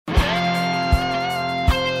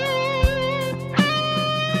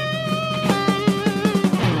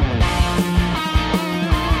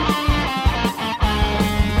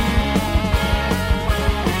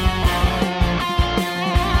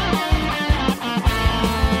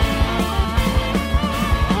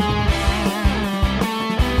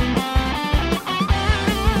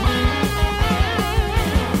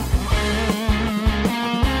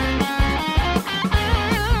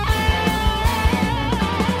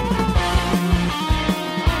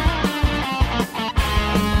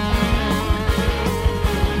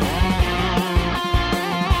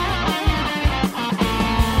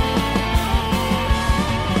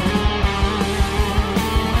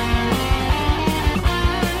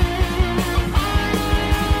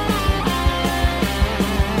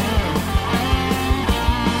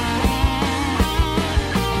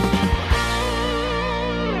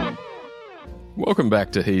Welcome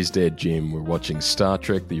back to He's Dead Jim. We're watching Star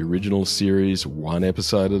Trek, the original series, one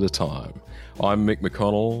episode at a time. I'm Mick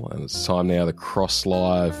McConnell, and it's time now to cross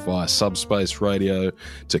live via subspace radio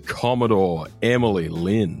to Commodore Emily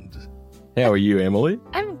Lind. How are you, Emily?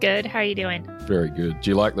 I'm good. How are you doing? Very good. Do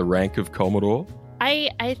you like the rank of Commodore?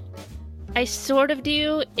 I sort of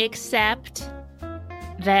do, except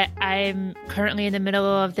that I'm currently in the middle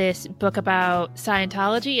of this book about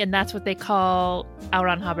Scientology, and that's what they call L.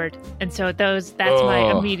 Ron Hubbard. And so that's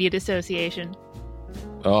my immediate association.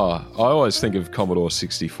 Oh, I always think of Commodore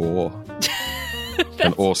 64.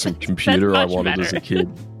 An awesome computer I wanted as a kid.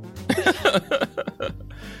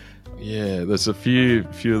 Yeah, there's a few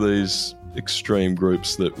of these extreme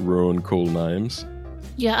groups that ruin cool names.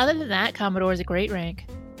 Yeah, other than that, Commodore is a great rank.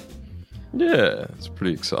 Yeah, it's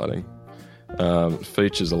pretty exciting.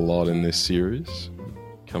 Features a lot in this series.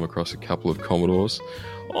 Come across a couple of Commodores.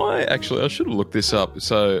 I should have looked this up.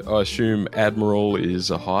 So I assume Admiral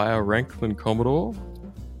is a higher rank than Commodore?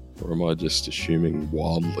 Or am I just assuming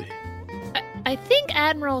wildly? I think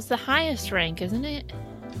Admiral's the highest rank, isn't it?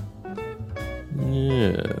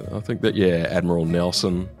 Yeah, I think that, Admiral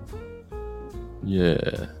Nelson.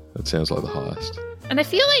 Yeah, that sounds like the highest. And I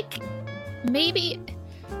feel like maybe...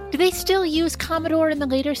 Do they still use Commodore in the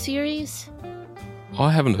later series? I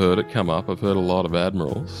haven't heard it come up. I've heard a lot of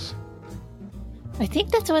Admirals. I think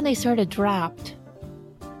that's when they sort of dropped.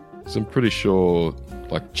 So I'm pretty sure,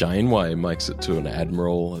 like, Janeway makes it to an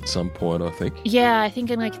Admiral at some point, I think. Yeah, I think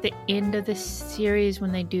in, like, the end of this series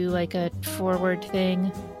when they do, like, a forward thing.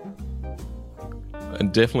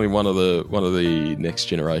 And definitely one of the Next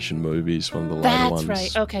Generation movies, one of the later ones.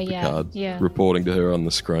 That's right. Okay, Picard, yeah. reporting to her on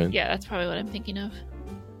the screen. Yeah, that's probably what I'm thinking of.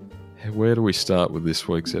 Where do we start with this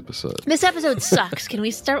week's episode? This episode sucks. Can we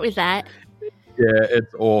start with that? Yeah,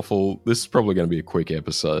 it's awful. This is probably going to be a quick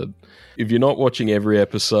episode. If you're not watching every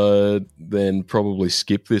episode, then probably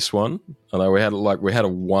skip this one. I know we had a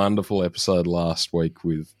wonderful episode last week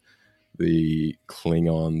with the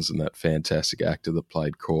Klingons and that fantastic actor that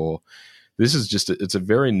played Kor. This is it's a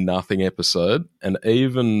very nothing episode, and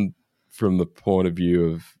even from the point of view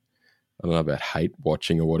of, I don't know about hate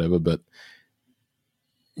watching or whatever, but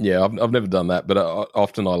yeah, I've never done that, but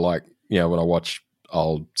often I like, when I watch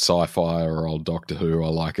old sci-fi or old Doctor Who, I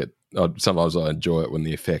like it. Sometimes I enjoy it when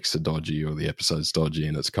the effects are dodgy or the episode's dodgy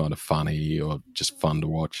and it's kind of funny or just fun to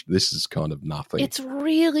watch. This is kind of nothing. It's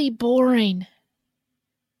really boring.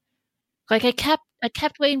 Like I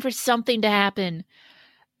kept waiting for something to happen,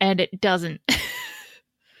 and it doesn't. I'm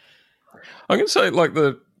going to say, like,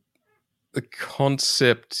 the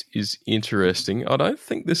concept is interesting. I don't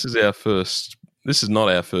think this is not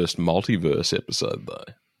our first multiverse episode, though.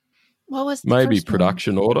 What was the maybe first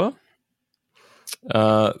production order?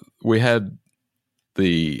 We had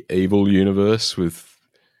the evil universe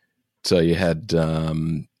so you had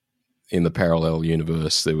in the parallel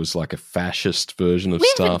universe there was like a fascist version of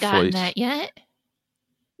Starfleet. We haven't gotten that yet.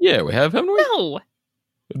 Yeah, we have, haven't we? No.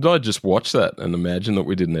 Did I just watch that and imagine that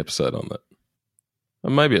we did an episode on that?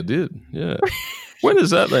 Maybe I did, yeah. When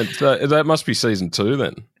is that then? So that must be season 2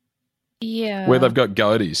 then. Yeah. Where they've got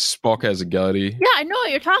goatees. Spock has a goatee. Yeah, I know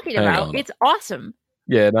what you're talking about. It's awesome.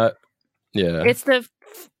 Yeah, yeah. It's the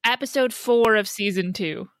episode 4 of season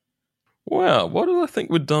 2. Wow, why did I think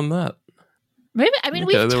we'd done that? Maybe,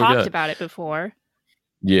 we've talked about it before.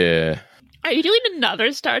 Yeah. Are you doing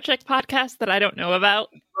another Star Trek podcast that I don't know about?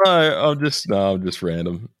 No, I'm just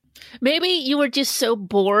random. Maybe you were just so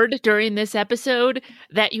bored during this episode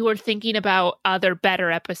that you were thinking about other better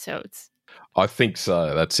episodes. I think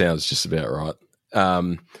so. That sounds just about right.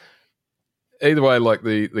 Either way, like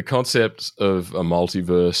the concept of a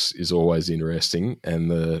multiverse is always interesting, and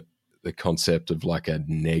the concept of like a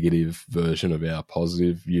negative version of our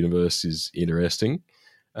positive universe is interesting.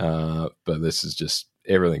 But this is just,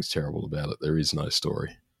 everything's terrible about it. There is no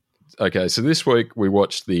story. Okay, so this week we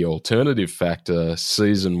watched The Alternative Factor,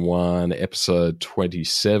 Season 1, Episode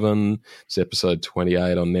 27. It's Episode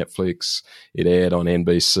 28 on Netflix. It aired on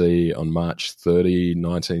NBC on March 30,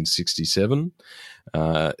 1967.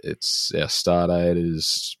 Our star date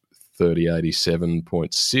is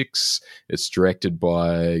 3087.6. It's directed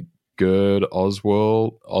by Gerd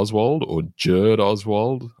Oswald, or Gerd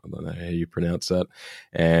Oswald, I don't know how you pronounce that,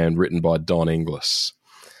 and written by Don Inglis.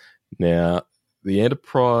 Now, the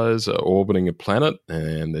Enterprise are orbiting a planet,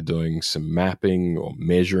 and they're doing some mapping or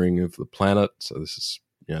measuring of the planet. So this is,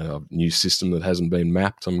 a new system that hasn't been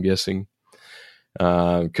mapped, I'm guessing.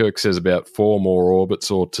 Kirk says about 4 more orbits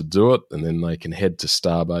ought to do it, and then they can head to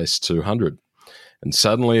Starbase 200. And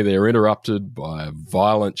suddenly they're interrupted by a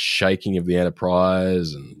violent shaking of the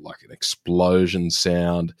Enterprise and like an explosion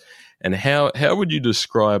sound. And how would you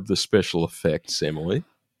describe the special effects, Emily?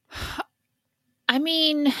 I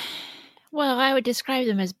mean, well, I would describe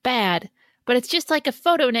them as bad, but it's just like a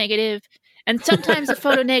photo negative, and sometimes a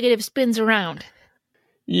photo negative spins around.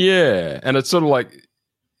 Yeah, and it's sort of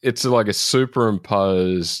like a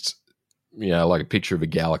superimposed, like a picture of a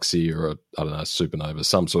galaxy or a supernova,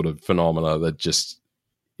 some sort of phenomena that just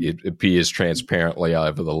it appears transparently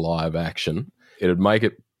over the live action. It would make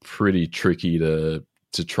it pretty tricky to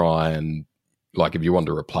try and, like, if you wanted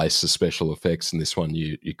to replace the special effects in this one,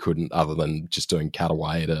 you couldn't, other than just doing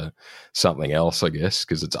cutaway to something else, I guess,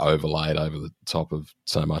 because it's overlaid over the top of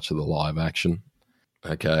so much of the live action.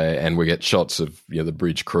 Okay, and we get shots of the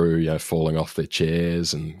bridge crew falling off their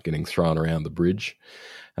chairs and getting thrown around the bridge.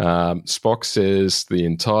 Spock says the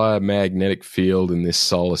entire magnetic field in this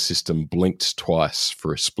solar system blinked twice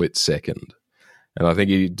for a split second. And I think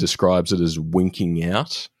he describes it as winking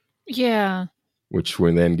out. Yeah. Which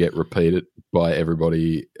will then get repeated by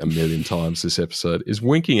everybody a million times this episode. Is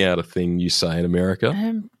winking out a thing you say in America?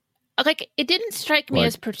 It didn't strike me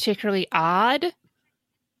as particularly odd,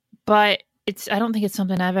 but I don't think it's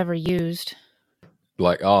something I've ever used.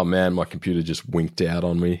 Like, oh man, my computer just winked out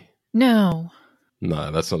on me. No,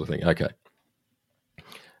 that's not a thing. Okay.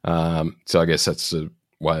 So I guess that's a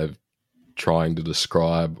way of trying to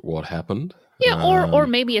describe what happened. Yeah, or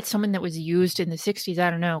maybe it's something that was used in the 60s.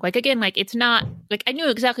 I don't know. Like, again, like, it's not, like, I knew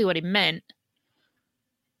exactly what it meant.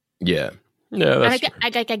 Yeah. Yeah, that's I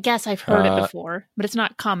guess I've heard it before, but it's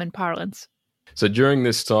not common parlance. So during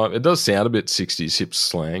this time, it does sound a bit 60s hip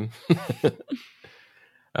slang.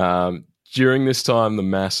 During this time, the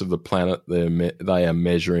mass of the planet they are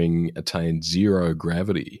measuring attained zero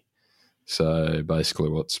gravity. So basically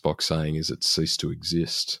what Spock's saying is it ceased to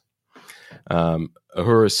exist.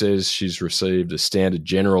 Uhura says she's received a standard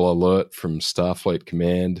general alert from Starfleet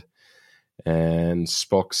Command, and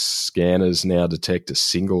Spock's scanners now detect a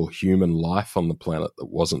single human life on the planet that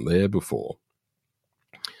wasn't there before.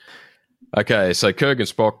 Okay, so Kirk and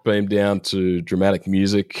Spock beam down to dramatic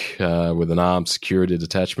music with an armed security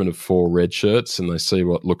detachment of 4 red shirts, and they see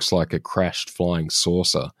what looks like a crashed flying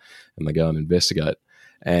saucer, and they go and investigate.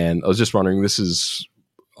 And I was just wondering,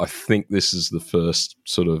 I think this is the first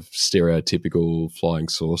sort of stereotypical flying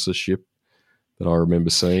saucer ship that I remember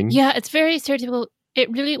seeing. Yeah, it's very stereotypical. It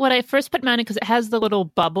really, when I first put it on, because it has the little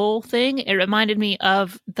bubble thing, it reminded me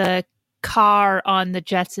of the car on the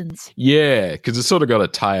Jetsons. Yeah, because it's sort of got a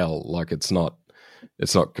tail, like it's not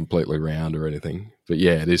completely round or anything. But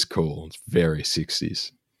yeah, it is cool. It's very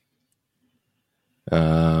 60s.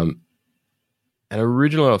 And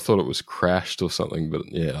originally I thought it was crashed or something, but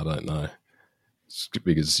yeah, I don't know.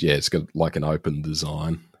 Because it's got like an open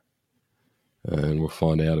design, and we'll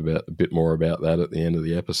find out a bit more about that at the end of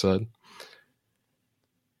the episode.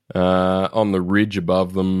 On the ridge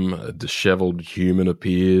above them, a disheveled human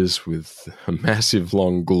appears with a massive,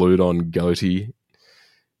 long, glued-on goatee.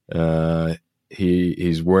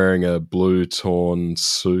 He's wearing a blue torn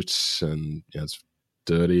suit, and it's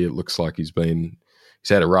dirty. It looks like he's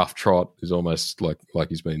had a rough trot. He's almost like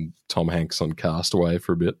he's been Tom Hanks on Castaway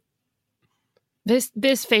for a bit.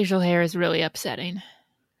 This facial hair is really upsetting.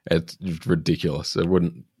 It's ridiculous. It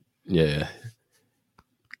wouldn't, yeah.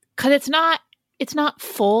 Because it's not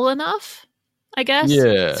full enough, I guess.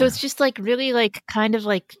 Yeah. So it's just like really like kind of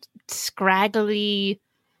like scraggly,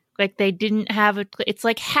 like they didn't have it's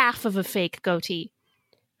like half of a fake goatee.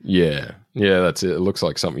 Yeah. Yeah, that's it. It looks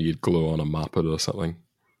like something you'd glue on a Muppet or something.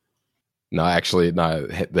 No, actually, no.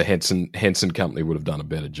 The Henson Company would have done a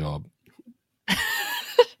better job.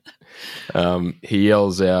 He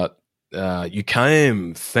yells out, "You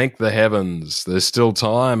came, thank the heavens. There's still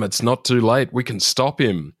time. It's not too late. We can stop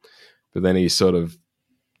him." But then he sort of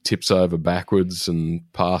tips over backwards and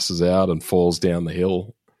passes out and falls down the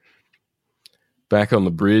hill. Back on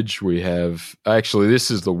the bridge, we have... Actually, this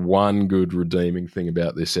is the one good redeeming thing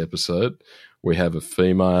about this episode. We have a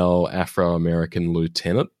female Afro-American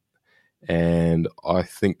lieutenant, and I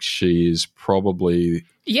think she is probably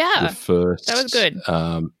the first... That was good.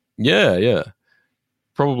 Yeah.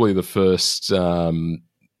 Probably the first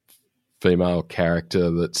female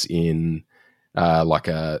character that's in like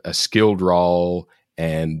a skilled role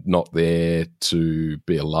and not there to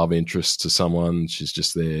be a love interest to someone. She's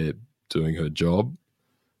just there doing her job,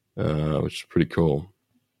 which is pretty cool.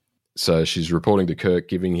 So she's reporting to Kirk,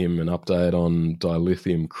 giving him an update on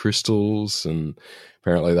dilithium crystals, and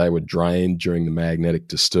apparently they were drained during the magnetic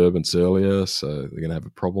disturbance earlier, so they're going to have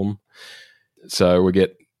a problem. So we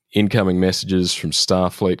get incoming messages from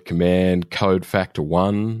Starfleet Command, Code Factor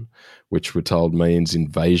 1, which we're told means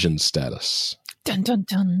invasion status. Dun, dun,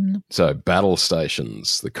 dun. So, battle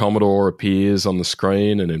stations. The Commodore appears on the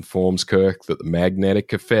screen and informs Kirk that the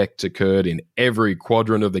magnetic effect occurred in every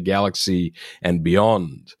quadrant of the galaxy and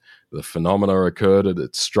beyond. The phenomena occurred at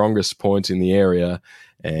its strongest point in the area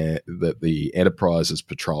that the Enterprise is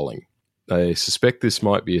patrolling. They suspect this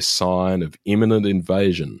might be a sign of imminent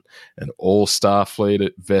invasion, and all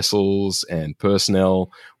Starfleet vessels and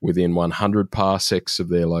personnel within 100 parsecs of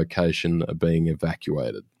their location are being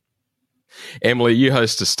evacuated. Emily, you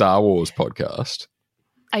host a Star Wars podcast.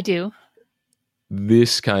 I do.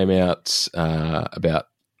 This came out about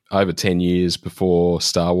over 10 years before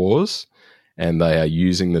Star Wars, and they are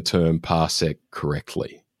using the term parsec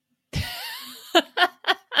correctly.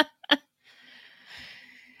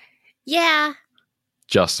 Yeah.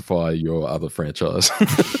 Justify your other franchise.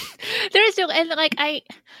 There is no, and like,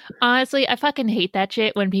 I fucking hate that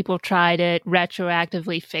shit when people try to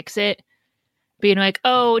retroactively fix it. Being like,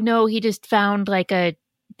 oh no, he just found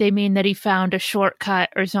they mean that he found a shortcut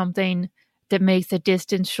or something that makes the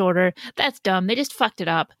distance shorter. That's dumb. They just fucked it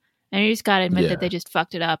up. And you just gotta admit that they just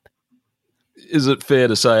fucked it up. Is it fair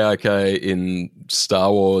to say, okay, in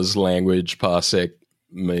Star Wars language, parsec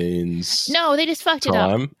means no, they just fucked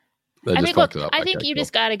time? It up. They just fucked it up. I think you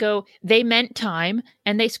just gotta go, they meant time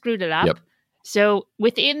and they screwed it up. Yep. So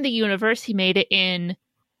within the universe, he made it in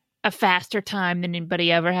a faster time than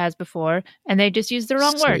anybody ever has before, and they just used the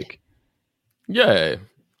wrong word. Yeah.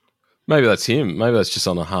 Maybe that's him. Maybe that's just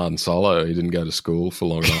on a Han Solo. He didn't go to school for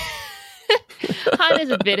long enough. Han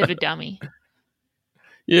is a bit of a dummy.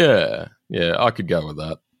 Yeah, I could go with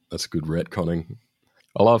that. That's good retconning.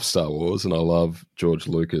 I love Star Wars and I love George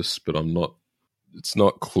Lucas, but it's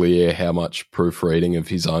not clear how much proofreading of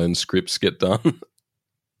his own scripts get done.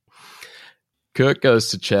 Kirk goes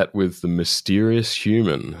to chat with the mysterious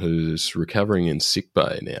human who's recovering in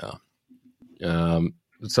sickbay now.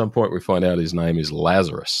 At some point we find out his name is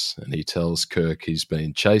Lazarus, and he tells Kirk he's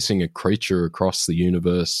been chasing a creature across the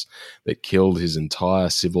universe that killed his entire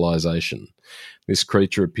civilization. This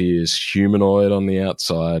creature appears humanoid on the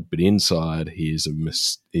outside, but inside he is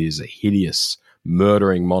a hideous,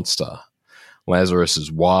 murdering monster. Lazarus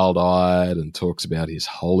is wild-eyed and talks about his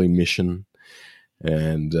holy mission.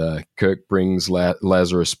 And Kirk brings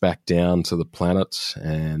Lazarus back down to the planet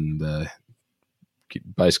and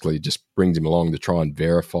basically just brings him along to try and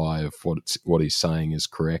verify if what he's saying is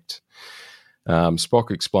correct.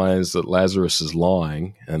 Spock explains that Lazarus is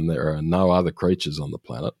lying and there are no other creatures on the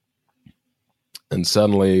planet. And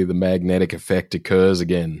suddenly the magnetic effect occurs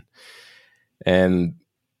again. And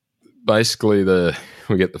basically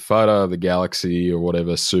we get the photo of the galaxy or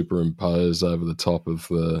whatever superimposed over the top of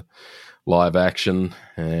the live action,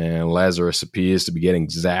 and Lazarus appears to be getting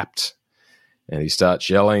zapped, and he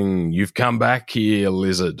starts yelling, "You've come back here,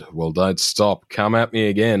 lizard. Well, don't stop. Come at me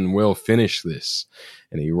again. We'll finish this."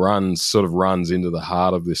 And he runs into the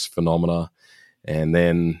heart of this phenomena, and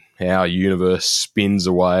then our universe spins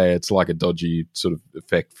away. It's like a dodgy sort of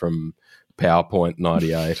effect from PowerPoint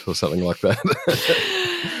 98 or something like that.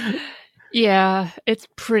 Yeah, it's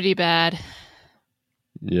pretty bad.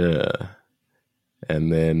 Yeah.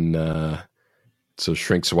 And then sort of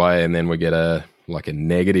shrinks away, and then we get a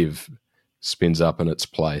negative spins up in its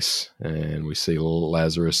place, and we see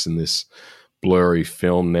Lazarus in this blurry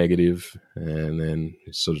film negative, and then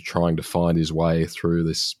he's sort of trying to find his way through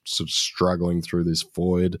this, sort of struggling through this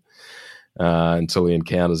void until he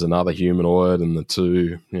encounters another humanoid, and the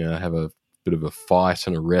two have a bit of a fight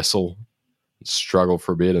and a wrestle, and struggle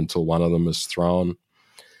for a bit until one of them is thrown.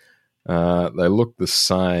 They look the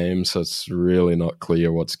same, so it's really not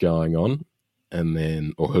clear what's going on,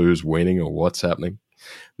 or who's winning or what's happening.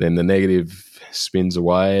 Then the negative spins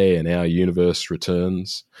away and our universe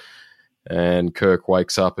returns, and Kirk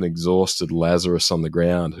wakes up an exhausted Lazarus on the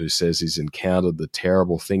ground who says he's encountered the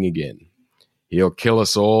terrible thing again. He'll kill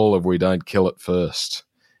us all if we don't kill it first.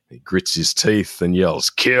 He grits his teeth and yells,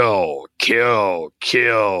 "Kill, kill,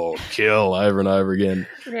 kill, kill," over and over again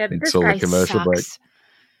until the commercial break.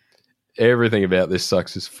 Everything about this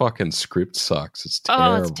sucks. This fucking script sucks. It's terrible.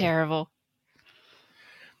 Oh, it's terrible.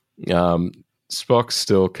 Spock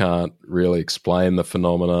still can't really explain the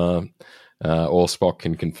phenomena. All Spock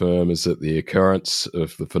can confirm is that the occurrence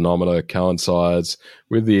of the phenomena coincides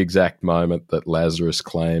with the exact moment that Lazarus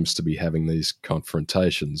claims to be having these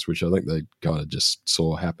confrontations, which I think they kind of just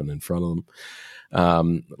saw happen in front of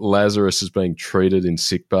them. Lazarus is being treated in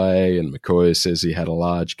sickbay, and McCoy says he had a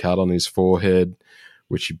large cut on his forehead,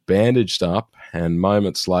 which he bandaged up, and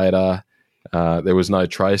moments later, there was no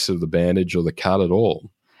trace of the bandage or the cut at all.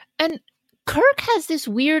 And Kirk has this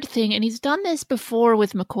weird thing, and he's done this before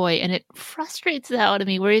with McCoy, and it frustrates the hell out of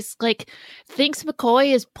me, where he's like, thinks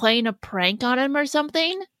McCoy is playing a prank on him or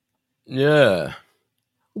something. Yeah.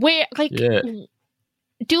 Where, like,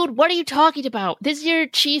 dude, what are you talking about? This is your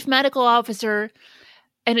chief medical officer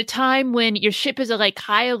at a time when your ship is at, like,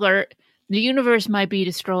 high alert. The universe might be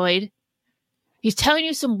destroyed. He's telling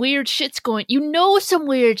you some weird shit's going... You know some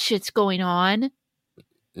weird shit's going on.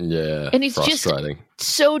 Yeah, and he's frustrating. Just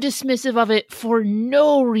so dismissive of it for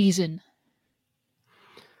no reason.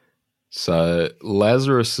 So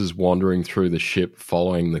Lazarus is wandering through the ship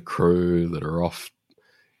following the crew that are off.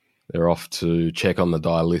 They're off to check on the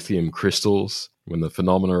dilithium crystals when the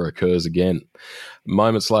phenomena occurs again.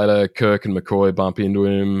 Moments later, Kirk and McCoy bump into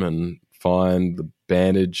him and find the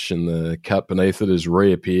bandage and the cut beneath it has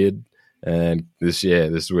reappeared. And this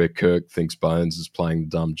is where Kirk thinks Bones is playing the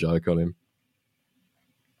dumb joke on him.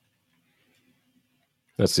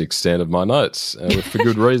 That's the extent of my notes, for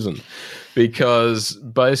good reason. Because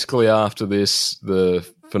basically after this, the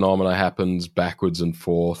phenomena happens backwards and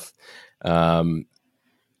forth. So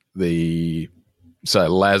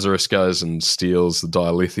Lazarus goes and steals the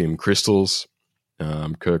dilithium crystals.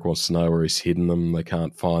 Kirk wants to know where he's hidden them. They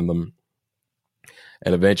can't find them.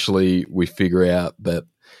 And eventually we figure out that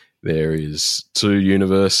there is two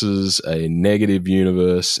universes, a negative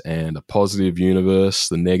universe and a positive universe.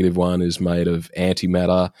 The negative one is made of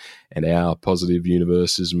antimatter, and our positive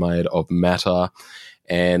universe is made of matter.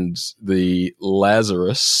 And the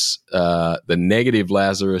Lazarus, the negative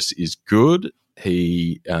Lazarus is good.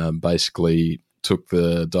 He basically took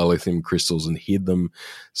the dilithium crystals and hid them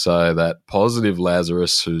so that positive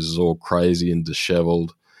Lazarus, who's all crazy and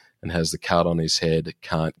disheveled and has the cut on his head,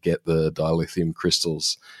 can't get the dilithium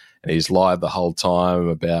crystals. And he's lied the whole time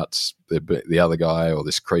about the other guy or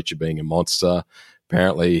this creature being a monster.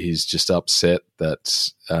 Apparently, he's just upset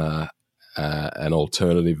that an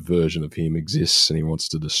alternative version of him exists and he wants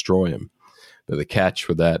to destroy him. But the catch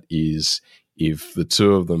with that is if the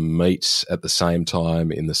two of them meet at the same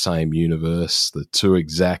time in the same universe, the two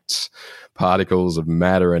exact particles of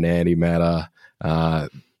matter and antimatter,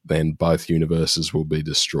 then both universes will be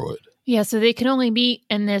destroyed. Yeah, so they can only meet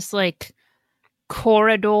in this, like,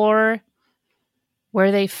 corridor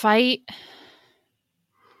where they fight,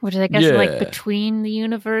 which I guess is like between the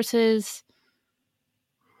universes.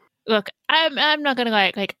 Look, I'm not gonna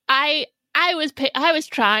lie, like I was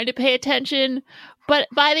trying to pay attention, but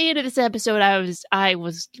by the end of this episode I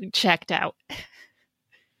was checked out.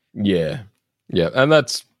 Yeah, and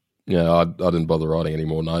that's I didn't bother writing any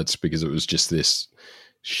more notes because it was just this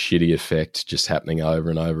shitty effect just happening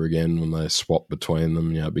over and over again when they swap between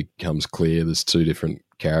them. It becomes clear there's two different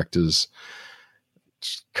characters.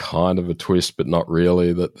 It's kind of a twist, but not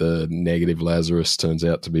really, that the negative Lazarus turns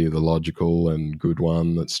out to be the logical and good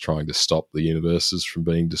one that's trying to stop the universes from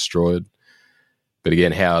being destroyed. But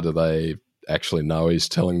again, how do they actually know he's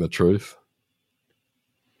telling the truth?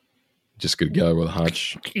 Just could go with a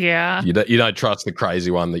hunch. Yeah. You don't trust the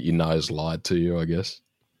crazy one that you know has lied to you, I guess.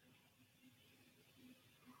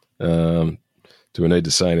 Do we need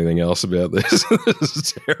to say anything else about this? This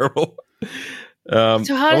is terrible.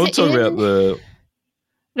 So how does it talk end? About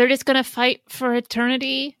They're just going to fight for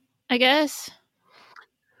eternity, I guess?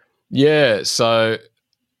 Yeah, so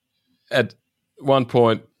at one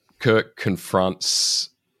point, Kirk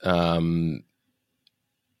confronts bad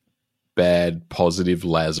positive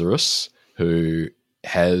Lazarus, who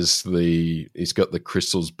he's got the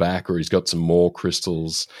crystals back, or he's got some more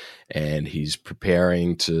crystals, and he's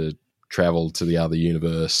preparing to travel to the other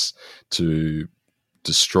universe to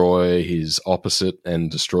destroy his opposite and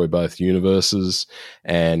destroy both universes.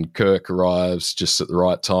 And Kirk arrives just at the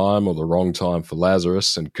right time or the wrong time for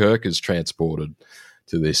Lazarus, and Kirk is transported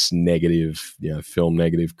to this negative, film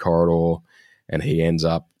negative corridor, and he ends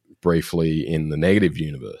up briefly in the negative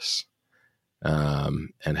universe,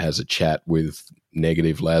 and has a chat with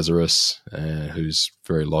negative Lazarus, who's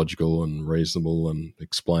very logical and reasonable and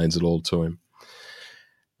explains it all to him.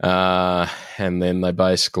 And then they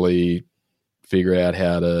basically figure out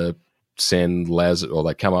how to send Lazarus, or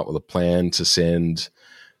they come up with a plan to send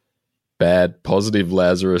bad positive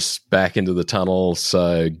Lazarus back into the tunnel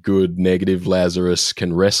so good negative Lazarus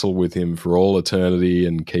can wrestle with him for all eternity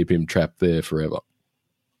and keep him trapped there forever.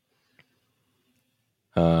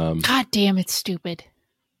 God damn, it's stupid.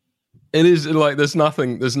 It is like there's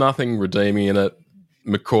nothing redeeming in it.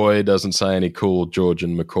 McCoy doesn't say any cool George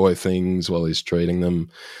and McCoy things while he's treating them.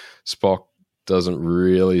 Spock doesn't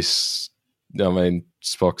really.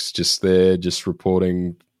 Spock's just there, just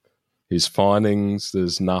reporting his findings.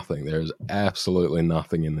 There's nothing. There's absolutely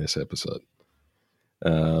nothing in this episode.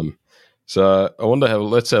 So I wonder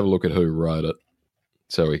let's have a look at who wrote it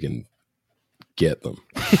so we can get them.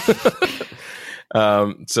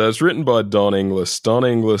 So it's written by Don Inglis. Don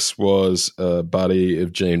Inglis was a buddy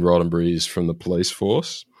of Gene Roddenberry's from the police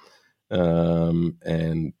force.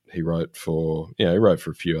 And he wrote for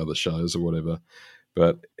a few other shows or whatever.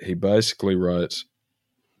 But he basically wrote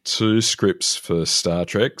 2 scripts for Star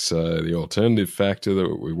Trek. So The Alternative Factor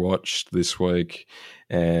that we watched this week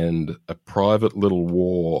and A Private Little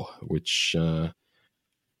War, which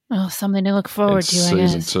something to look forward to, I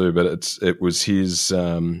guess. Season 2, but it was his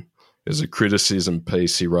there's a criticism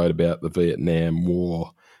piece he wrote about the Vietnam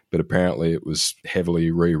War, but apparently it was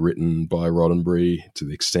heavily rewritten by Roddenberry to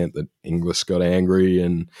the extent that Inglis got angry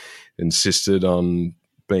and insisted on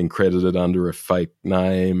being credited under a fake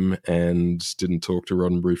name and didn't talk to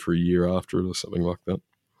Roddenberry for a year after it or something like that.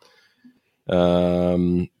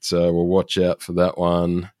 So we'll watch out for that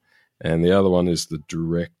one. And the other one is the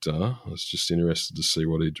director. I was just interested to see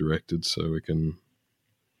what he directed so we can...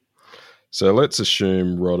 So let's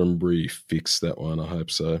assume Roddenberry fixed that one. I hope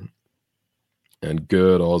so. And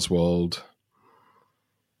Gerd Oswald.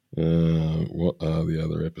 What are the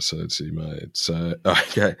other episodes he made? So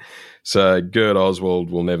Gerd Oswald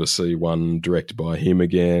will never see one directed by him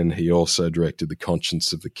again. He also directed The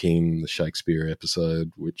Conscience of the King, the Shakespeare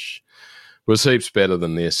episode, which was heaps better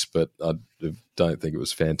than this, but I don't think it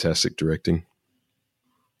was fantastic directing.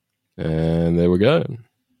 And there we go.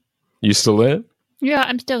 You still there? Yeah,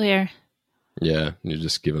 I'm still here. Yeah, you're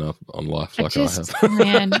just giving up on life I have.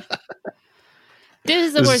 Man. This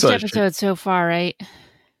is the worst episode so far, right?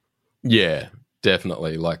 Yeah,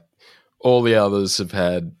 definitely. Like, all the others have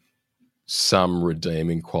had some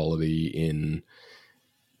redeeming quality in,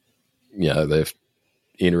 they're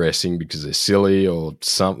interesting because they're silly or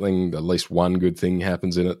something. At least one good thing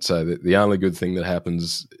happens in it. So the only good thing that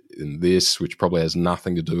happens in this, which probably has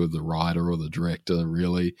nothing to do with the writer or the director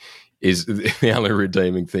really, is the only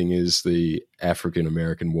redeeming thing is the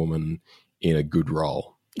African-American woman in a good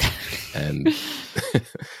role. And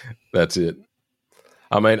that's it.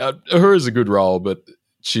 I mean, her is a good role, but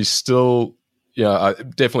she's still,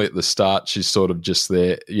 definitely at the start, she's sort of just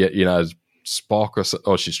there, Spock,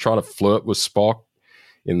 or she's trying to flirt with Spock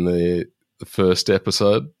in the first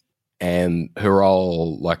episode. And her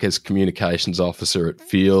role, like as communications officer, it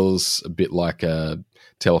feels a bit like a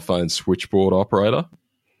telephone switchboard operator.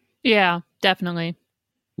 Yeah, definitely.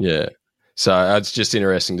 Yeah. So it's just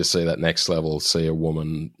interesting to see that next level, see a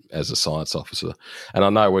woman as a science officer. And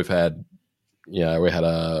I know we had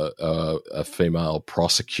a female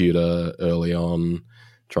prosecutor early on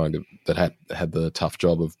that had the tough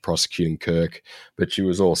job of prosecuting Kirk, but she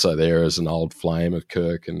was also there as an old flame of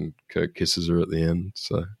Kirk, and Kirk kisses her at the end.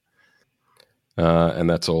 So, and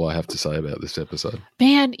that's all I have to say about this episode.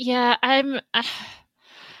 Man, yeah,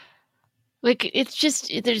 it's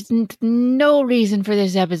just, there's no reason for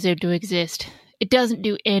this episode to exist. It doesn't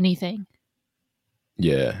do anything.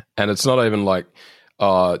 Yeah, and it's not even like,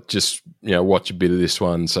 just, watch a bit of this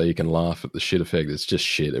one so you can laugh at the shit effect. It's just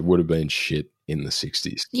shit. It would have been shit in the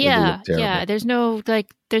 60s. Yeah. There's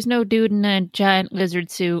no dude in a giant lizard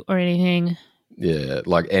suit or anything. Yeah,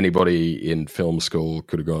 like anybody in film school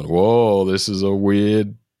could have gone, whoa, this is a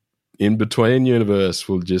weird in-between universe.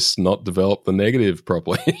 We'll just not develop the negative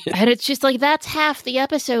properly. And it's just like, that's half the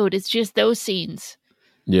episode. It's just those scenes.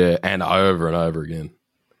 Yeah, and over again.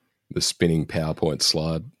 The spinning PowerPoint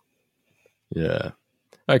slide. Yeah.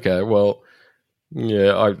 Okay, well,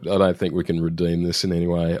 yeah, I don't think we can redeem this in any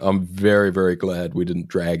way. I'm very, very glad we didn't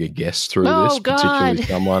drag a guest through this, God. particularly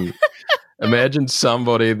someone. Imagine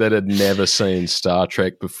somebody that had never seen Star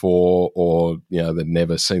Trek before, or they'd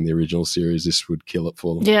never seen the original series. This would kill it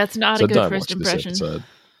for them. Yeah, it's not a good first impression.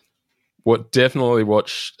 Definitely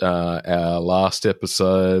watch our last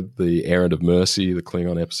episode, the Errand of Mercy, the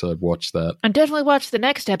Klingon episode. Watch that. And definitely watch the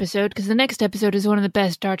next episode, because the next episode is one of the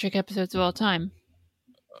best Star Trek episodes of all time.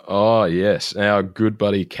 Oh, yes. Our good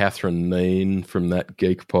buddy Catherine Neen from That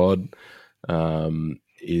Geek Pod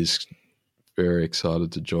is very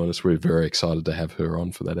excited to join us. We're very excited to have her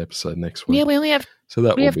on for that episode next week. Yeah, we only have... So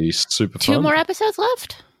that will be super fun. 2 more episodes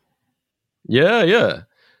left? Yeah.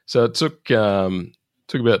 So it took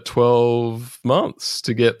about 12 months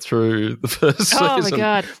to get through the first season. Oh, my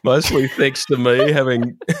God. Mostly thanks to me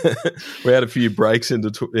having... we had a few breaks in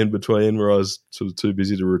between where I was sort of too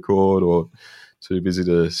busy to record or too busy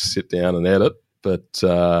to sit down and edit. But,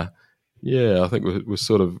 I think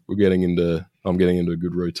we're getting into... I'm getting into a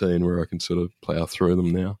good routine where I can sort of plow through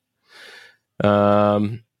them now.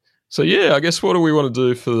 So, I guess what do we want to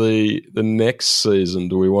do for the next season?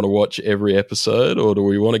 Do we want to watch every episode, or do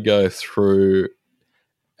we want to go through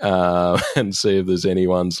and see if there's any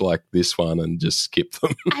ones like this one and just skip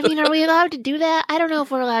them. I mean, are we allowed to do that? I don't know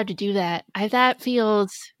if we're allowed to do that. That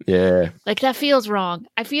feels that feels wrong.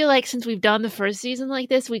 I feel like since we've done the first season like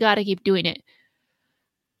this, we got to keep doing it.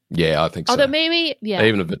 Yeah, I think so. Although maybe,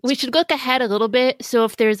 even if we should look ahead a little bit. So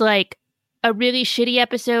if there's like a really shitty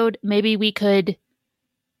episode, maybe we could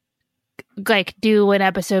like do an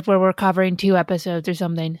episode where we're covering 2 episodes or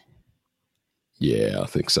something. Yeah, I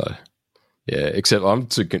think so. Yeah, except I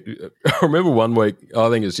remember one week, I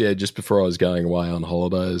think it's just before I was going away on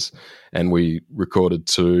holidays, and we recorded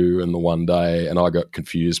 2 in the one day, and I got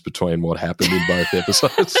confused between what happened in both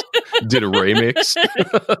episodes. Did a remix.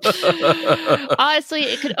 Honestly,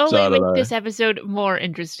 it could only make this episode more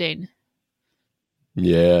interesting.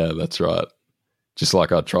 Yeah, that's right. Just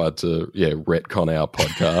like I tried to, retcon our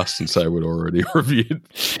podcast and say we'd already reviewed.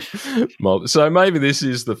 So maybe this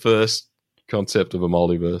is the first concept of a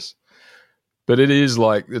multiverse. But it's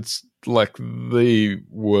like the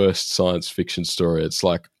worst science fiction story. It's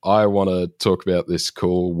like, I want to talk about this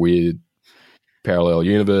cool, weird parallel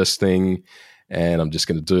universe thing, and I'm just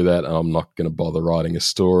going to do that, and I'm not going to bother writing a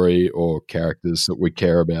story or characters that we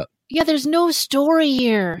care about. Yeah, there's no story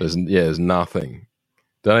here. There's nothing.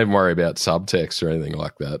 Don't even worry about subtext or anything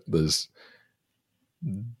like that. There's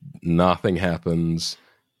nothing happens.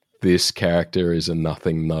 This character is a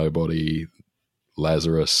nothing nobody,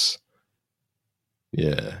 Lazarus.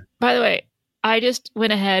 Yeah. By the way, I just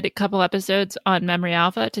went ahead a couple episodes on Memory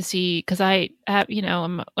Alpha to see, because I have,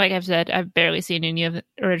 like I've said, I've barely seen any of the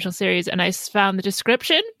original series, and I found the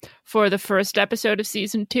description for the first episode of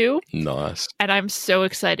season 2. Nice. And I'm so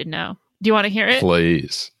excited now. Do you want to hear it?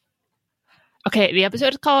 Please. Okay, the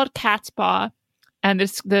episode is called Cat's Paw, and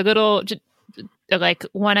the little, like,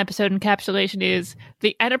 one episode encapsulation is: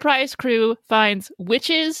 the Enterprise crew finds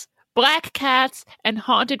witches, black cats, and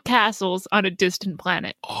haunted castles on a distant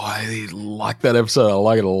planet. Oh, I like that episode. I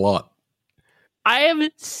like it a lot. I am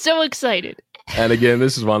so excited. And again,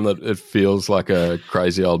 this is one that it feels like a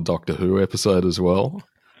crazy old Doctor Who episode as well.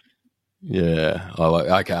 Yeah,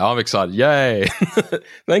 okay, I'm excited. Yay.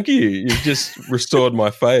 Thank you. You've just restored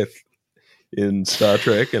my faith in Star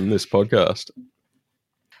Trek and this podcast.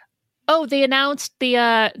 Oh, they announced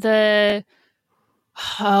this is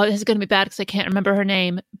going to be bad because I can't remember her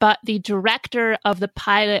name, but the director of the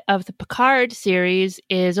pilot of the Picard series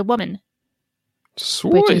is a woman.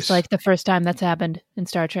 Sweet. Which is like the first time that's happened in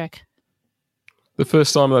Star Trek. The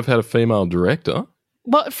first time they've had a female director?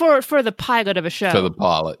 Well, for the pilot of a show. For the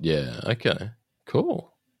pilot, yeah. Okay,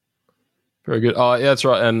 cool. Very good. Oh, yeah, that's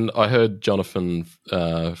right. And I heard Jonathan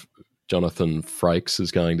Frakes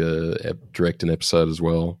is going to direct an episode as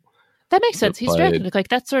well. That makes sense. He's directing. Like,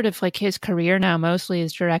 that's sort of like his career now, mostly,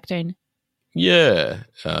 is directing. Yeah.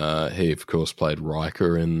 He, of course, played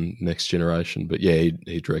Riker in Next Generation. But yeah,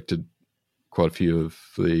 he directed quite a few of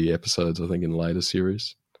the episodes, I think, in later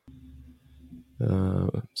series.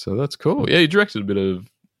 So that's cool. Yeah, he directed a bit of...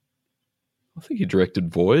 I think he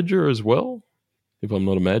directed Voyager as well, if I'm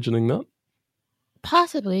not imagining that.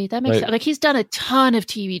 Possibly. That makes sense. Like, he's done a ton of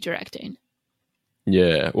TV directing.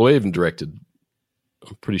 Yeah. Well, he even directed...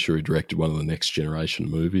 I'm pretty sure he directed one of the Next Generation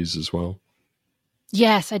movies as well.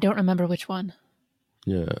 Yes, I don't remember which one.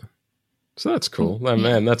 Yeah. So that's cool. Oh,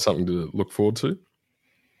 man, that's something to look forward to.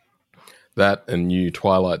 That and new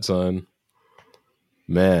Twilight Zone.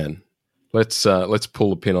 Man, let's pull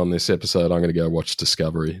the pin on this episode. I'm going to go watch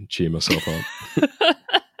Discovery and cheer myself up.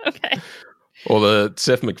 Okay. Or the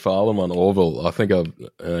Seth MacFarlane one, Orville. I think I've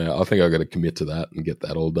got to commit to that and get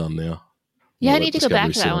that all done now. Yeah, I need to go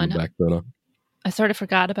back to that one. I sort of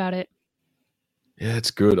forgot about it. Yeah, it's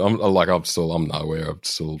good. I'm nowhere. I'm still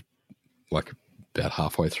like about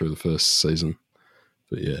halfway through the first season.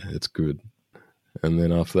 But yeah, it's good. And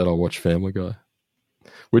then after that, I'll watch Family Guy.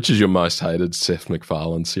 Which is your most hated Seth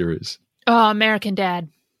MacFarlane series? Oh, American Dad.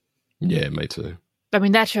 Yeah, me too. I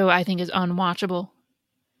mean, that show I think is unwatchable.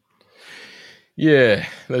 Yeah,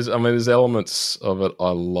 there's elements of it I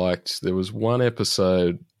liked. There was one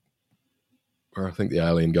episode where I think the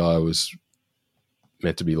alien guy was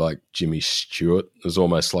meant to be like Jimmy Stewart. It was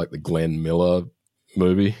almost like the Glenn Miller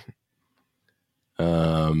movie.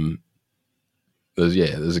 There's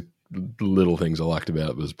little things I liked about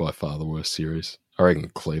it, but it was by far the worst series. I reckon the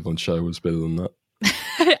Cleveland Show was better than that.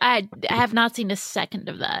 I have not seen a second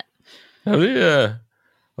of that. Oh, yeah.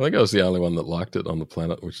 I think I was the only one that liked it on the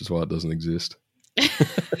planet, which is why it doesn't exist.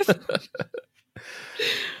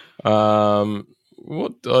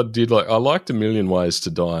 What I did like, I liked A Million Ways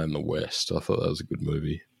to Die in the West. I thought that was a good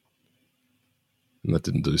movie. And that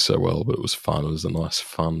didn't do so well, but it was fun. It was a nice,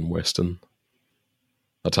 fun Western.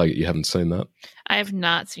 I take it you haven't seen that? I have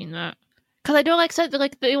not seen that. Because I don't like something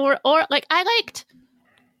like they were, or like I liked,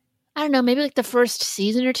 I don't know, maybe like the first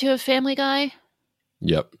season or two of Family Guy.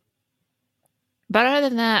 Yep. But other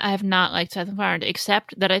than that, I have not liked Seth MacFarlane,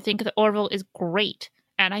 except that I think the Orville is great.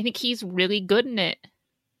 And I think he's really good in it.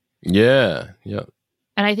 Yeah, yeah.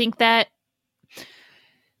 And I think that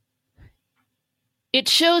it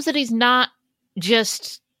shows that he's not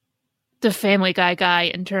just the Family Guy guy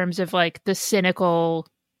in terms of like the cynical...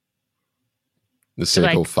 The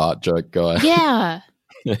cynical fart joke guy. Yeah.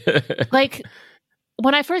 Like,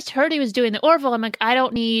 when I first heard he was doing the Orville, I'm like, I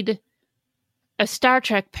don't need a Star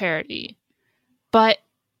Trek parody. But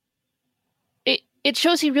it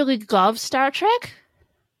shows he really loves Star Trek.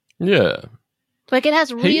 Yeah. Like, it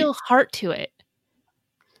has real heart to it.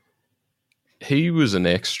 He was an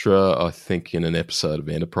extra, I think, in an episode of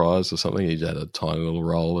Enterprise or something. He had a tiny little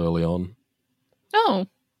role early on. Oh.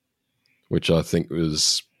 Which I think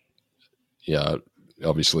was, yeah,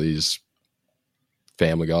 obviously his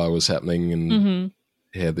Family Guy was happening and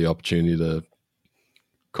he had the opportunity to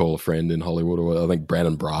call a friend in Hollywood, or I think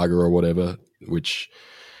Brandon Braga or whatever, which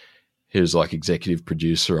he was like executive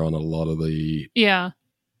producer on a lot of the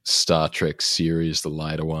Star Trek series, the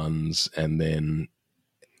later ones, and then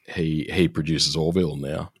he produces Orville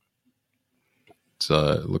now.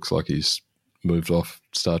 So it looks like he's moved off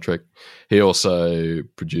Star Trek. He also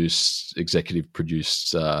executive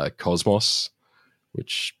produced Cosmos,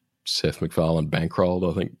 which Seth MacFarlane bankrolled,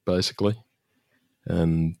 I think, basically,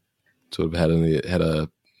 and sort of had a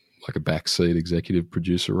backseat executive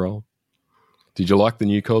producer role. Did you like the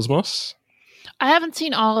new Cosmos? I haven't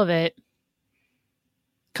seen all of it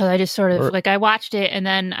because I just sort of I watched it and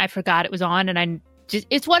then I forgot it was on, and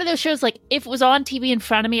it's one of those shows like if it was on TV in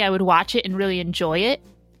front of me, I would watch it and really enjoy it.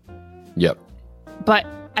 Yep. But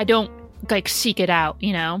I don't like seek it out,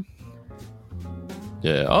 you know.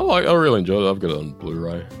 Yeah, I really enjoyed it. I've got it on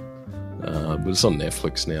Blu-ray, but it's on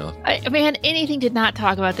Netflix now. Man, anything did not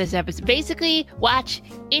talk about this episode. Basically, watch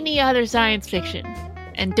any other science fiction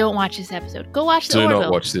and don't watch this episode. Go watch the Orville. Do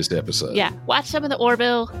not watch this episode. Yeah, watch some of the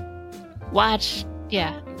Orville. Watch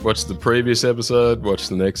the previous episode, watch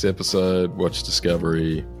the next episode, watch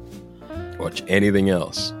Discovery, watch anything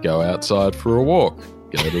else. Go outside for a walk.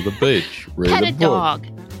 Go to the beach. Read Pet a book. dog.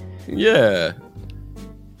 Yeah.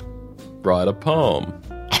 Write a poem.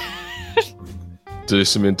 Do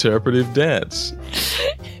some interpretive dance.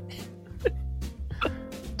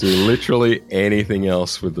 Do literally anything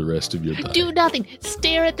else with the rest of your day. Do nothing.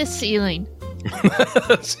 Stare at the ceiling.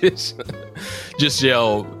 Just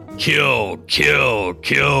yell, kill, kill,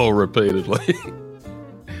 kill repeatedly.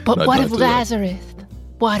 But what of Lazarus?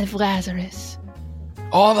 What of Lazarus?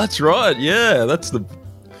 Oh, that's right. Yeah, that's the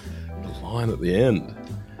line at the end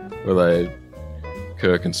where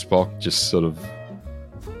Kirk and Spock just sort of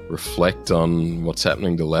reflect on what's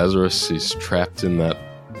happening to Lazarus. He's trapped in that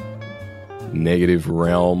negative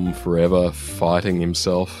realm forever, fighting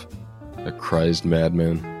himself, a crazed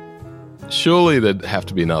madman. Surely there'd have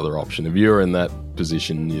to be another option. If you were in that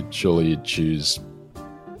position, you'd choose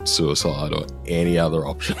suicide or any other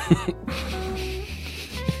option.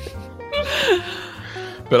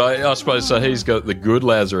 But I suppose, so he's got the good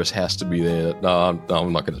Lazarus has to be there. No,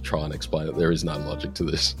 I'm not going to try and explain it. There is no logic to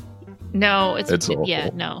this. No, it's awful.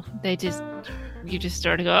 Yeah, no. You just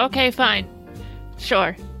sort of go, okay, fine.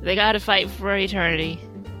 Sure. They got to fight for eternity.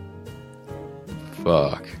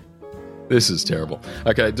 Fuck. This is terrible.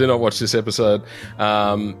 Okay, do not watch this episode.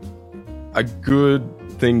 A good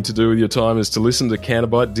thing to do with your time is to listen to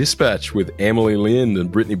Counterbyte Dispatch with Emily Lind and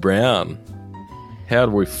Brittany Brown. How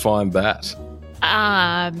do we find that?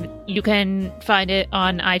 You can find it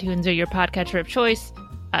on iTunes or your podcatcher of choice.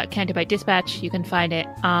 Counterbyte Dispatch. You can find it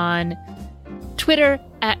on Twitter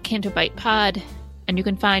at CounterbytePod, and you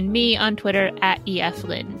can find me on Twitter at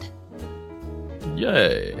EFLind.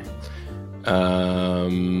 Yay.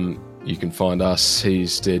 You can find us,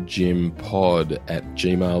 He's Dead Jim Pod at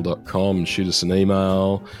gmail.com. Shoot us an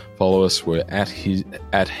email. Follow us. We're at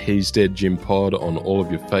He's Dead Jim Pod on all of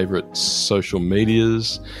your favorite social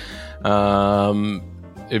medias.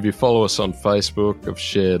 If you follow us on Facebook, I've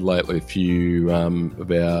shared lately a few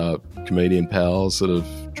of our comedian pals that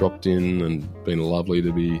have dropped in and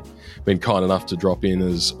been kind enough to drop in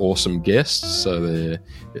as awesome guests. So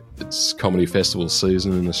it's comedy festival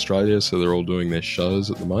season in Australia, so they're all doing their shows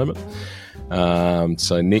at the moment.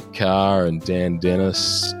 So Nick Carr and Dan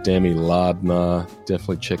Dennis, Demi Lardner,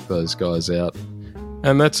 definitely check those guys out.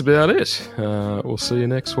 And that's about it. We'll see you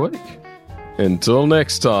next week. Until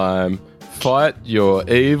next time, fight your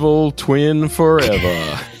evil twin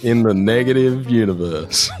forever in the negative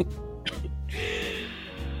universe.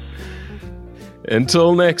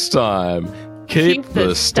 Until next time, Keep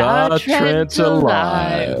the Star Trent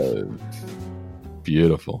alive.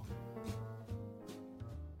 Beautiful.